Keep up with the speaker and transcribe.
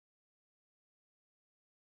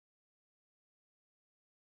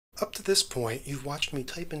Up to this point, you've watched me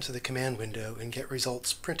type into the command window and get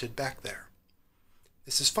results printed back there.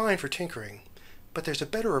 This is fine for tinkering, but there's a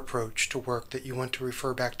better approach to work that you want to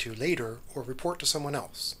refer back to later or report to someone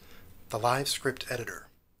else, the live script editor.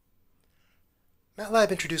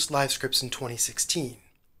 MATLAB introduced live scripts in 2016.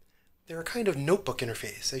 They're a kind of notebook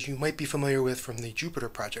interface, as you might be familiar with from the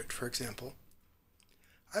Jupyter project, for example.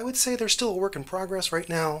 I would say they're still a work in progress right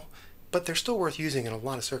now, but they're still worth using in a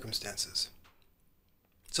lot of circumstances.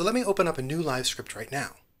 So let me open up a new live script right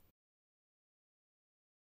now.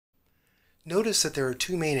 Notice that there are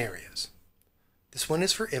two main areas. This one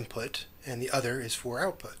is for input, and the other is for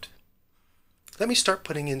output. Let me start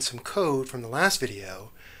putting in some code from the last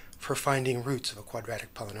video for finding roots of a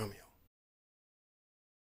quadratic polynomial.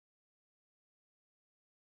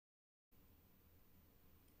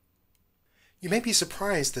 You may be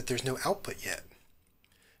surprised that there's no output yet.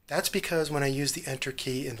 That's because when I use the Enter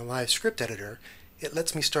key in the live script editor, it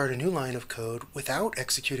lets me start a new line of code without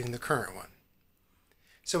executing the current one.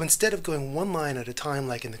 So instead of going one line at a time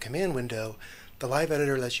like in the command window, the live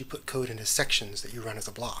editor lets you put code into sections that you run as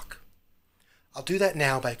a block. I'll do that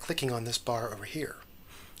now by clicking on this bar over here.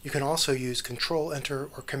 You can also use Control-Enter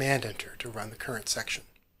or Command-Enter to run the current section.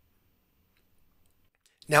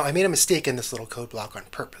 Now I made a mistake in this little code block on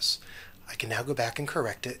purpose. I can now go back and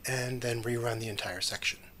correct it and then rerun the entire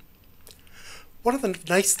section. One of the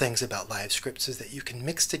nice things about live scripts is that you can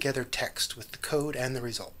mix together text with the code and the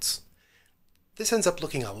results. This ends up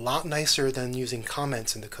looking a lot nicer than using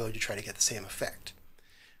comments in the code to try to get the same effect.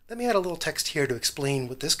 Let me add a little text here to explain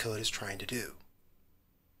what this code is trying to do.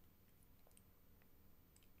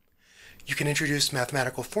 You can introduce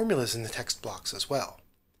mathematical formulas in the text blocks as well.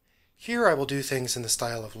 Here I will do things in the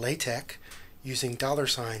style of LaTeX, using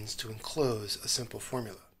 $signs to enclose a simple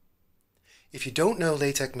formula. If you don't know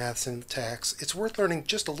LaTeX math syntax, it's worth learning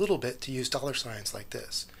just a little bit to use $signs like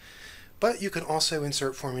this. But you can also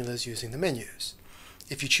insert formulas using the menus.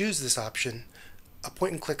 If you choose this option, a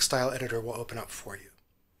point-and-click style editor will open up for you.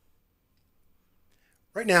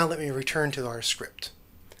 Right now, let me return to our script.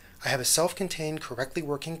 I have a self-contained, correctly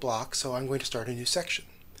working block, so I'm going to start a new section.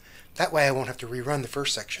 That way I won't have to rerun the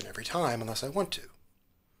first section every time unless I want to.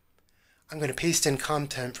 I'm going to paste in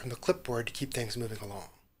content from the clipboard to keep things moving along.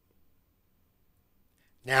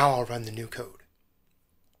 Now I'll run the new code.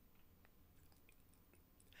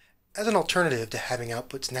 As an alternative to having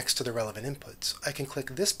outputs next to the relevant inputs, I can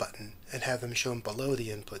click this button and have them shown below the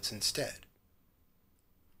inputs instead.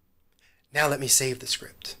 Now let me save the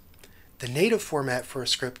script. The native format for a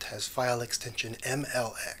script has file extension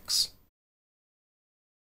MLX.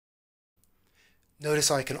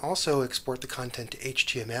 Notice I can also export the content to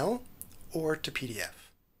HTML or to PDF.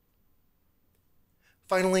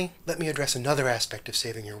 Finally, let me address another aspect of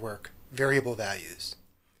saving your work, variable values.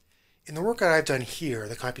 In the work that I've done here,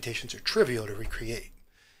 the computations are trivial to recreate,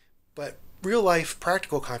 but real-life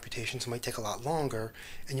practical computations might take a lot longer,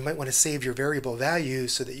 and you might want to save your variable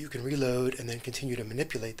values so that you can reload and then continue to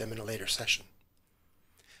manipulate them in a later session.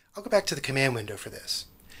 I'll go back to the command window for this.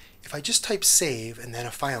 If I just type save and then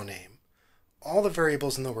a file name, all the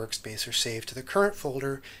variables in the workspace are saved to the current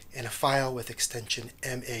folder in a file with extension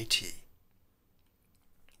MAT.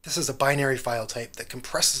 This is a binary file type that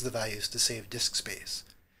compresses the values to save disk space.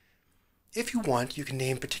 If you want, you can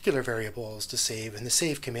name particular variables to save in the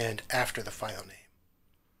save command after the file name.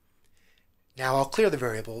 Now I'll clear the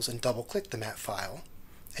variables and double-click the MAT file,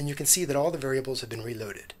 and you can see that all the variables have been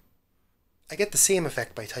reloaded. I get the same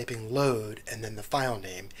effect by typing load and then the file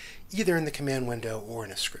name, either in the command window or in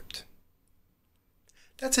a script.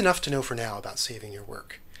 That's enough to know for now about saving your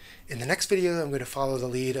work. In the next video, I'm going to follow the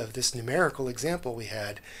lead of this numerical example we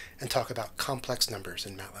had and talk about complex numbers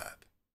in MATLAB.